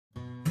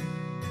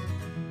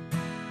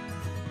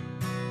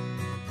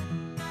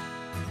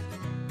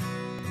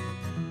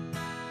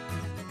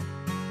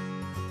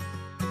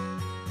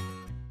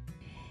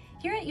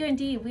Here at UND,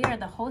 we are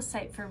the host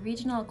site for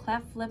regional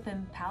cleft, lip,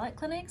 and palate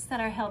clinics that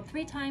are held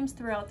 3 times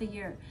throughout the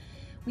year.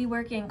 We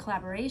work in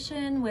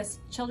collaboration with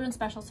Children's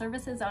Special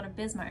Services out of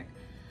Bismarck.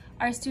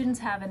 Our students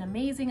have an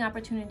amazing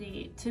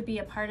opportunity to be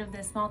a part of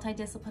this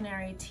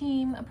multidisciplinary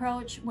team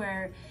approach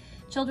where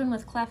children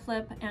with cleft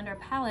lip and or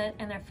palate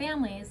and their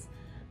families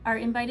are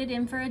invited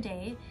in for a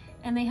day,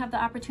 and they have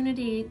the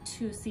opportunity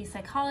to see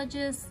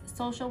psychologists,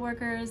 social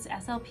workers,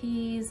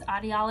 SLPs,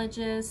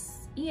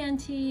 audiologists,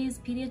 ENTs,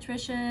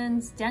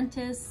 pediatricians,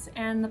 dentists,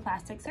 and the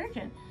plastic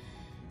surgeon.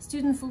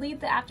 Students lead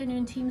the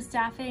afternoon team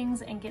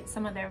staffings and get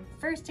some of their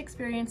first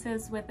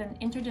experiences with an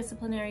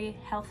interdisciplinary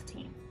health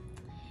team.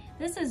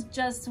 This is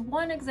just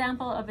one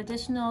example of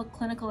additional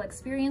clinical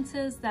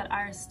experiences that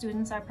our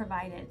students are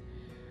provided.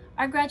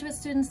 Our graduate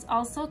students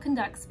also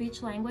conduct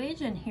speech,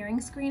 language, and hearing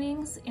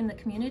screenings in the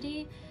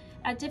community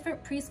at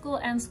different preschool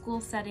and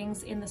school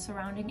settings in the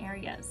surrounding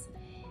areas.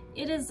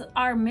 It is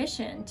our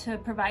mission to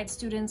provide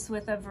students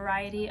with a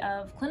variety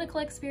of clinical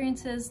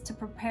experiences to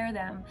prepare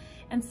them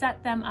and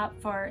set them up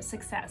for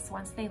success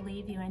once they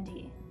leave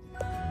UND.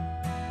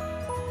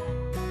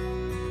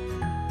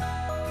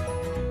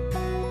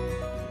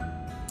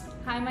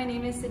 Hi, my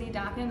name is Sydney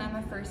Docken. I'm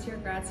a first-year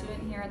grad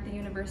student here at the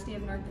University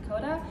of North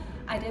Dakota.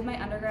 I did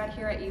my undergrad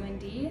here at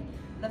UND.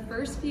 The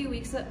first few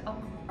weeks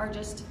are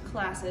just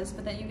classes,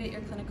 but then you get your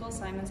clinical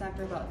assignments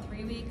after about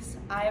 3 weeks.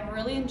 I have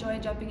really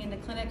enjoyed jumping into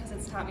clinic because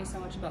it's taught me so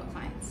much about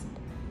clients.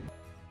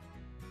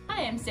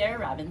 Hi, I'm Sarah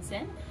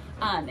Robinson,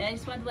 and I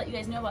just wanted to let you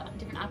guys know about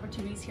different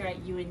opportunities here at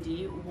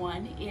UND.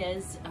 One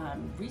is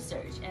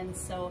research, and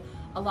so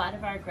a lot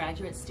of our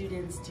graduate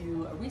students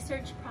do a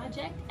research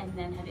project and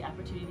then have the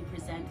opportunity to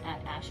present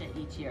at ASHA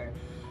each year.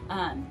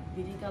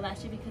 We didn't go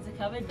last year because of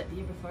COVID, but the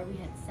year before we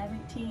had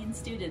 17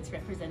 students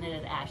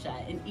represented at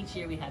ASHA, and each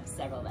year we have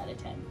several that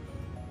attend.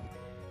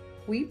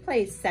 We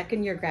place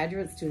second-year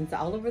graduate students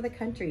all over the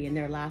country in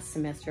their last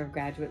semester of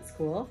graduate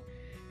school.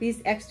 These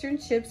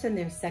externships in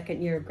their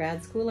second year of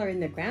grad school are in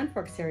the Grand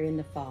Forks area in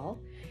the fall,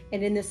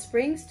 and in the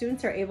spring,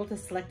 students are able to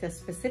select a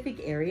specific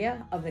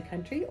area of the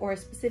country or a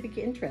specific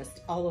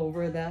interest all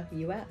over the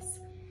U.S.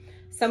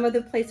 Some of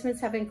the placements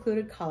have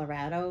included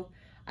Colorado,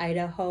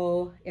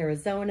 Idaho,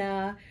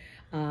 Arizona,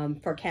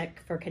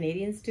 for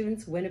Canadian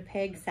students,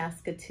 Winnipeg,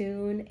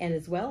 Saskatoon, and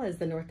as well as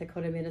the North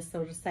Dakota,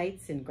 Minnesota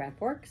sites in Grand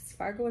Forks,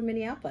 Fargo, and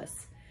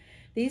Minneapolis.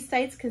 These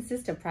sites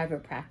consist of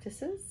private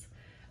practices,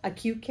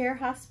 acute care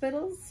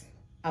hospitals,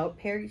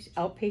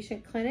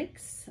 outpatient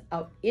clinics,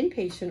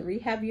 inpatient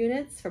rehab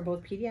units for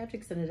both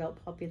pediatrics and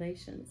adult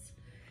populations.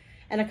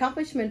 An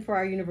accomplishment for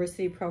our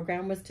university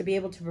program was to be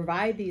able to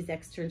provide these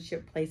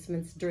externship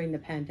placements during the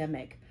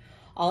pandemic.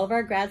 All of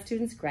our grad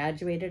students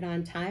graduated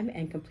on time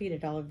and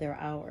completed all of their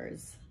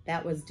hours.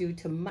 That was due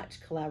to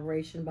much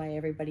collaboration by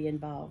everybody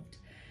involved.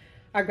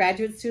 Our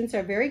graduate students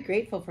are very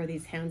grateful for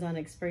these hands-on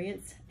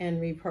experience and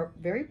report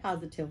very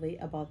positively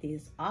about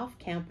these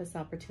off-campus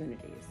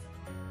opportunities.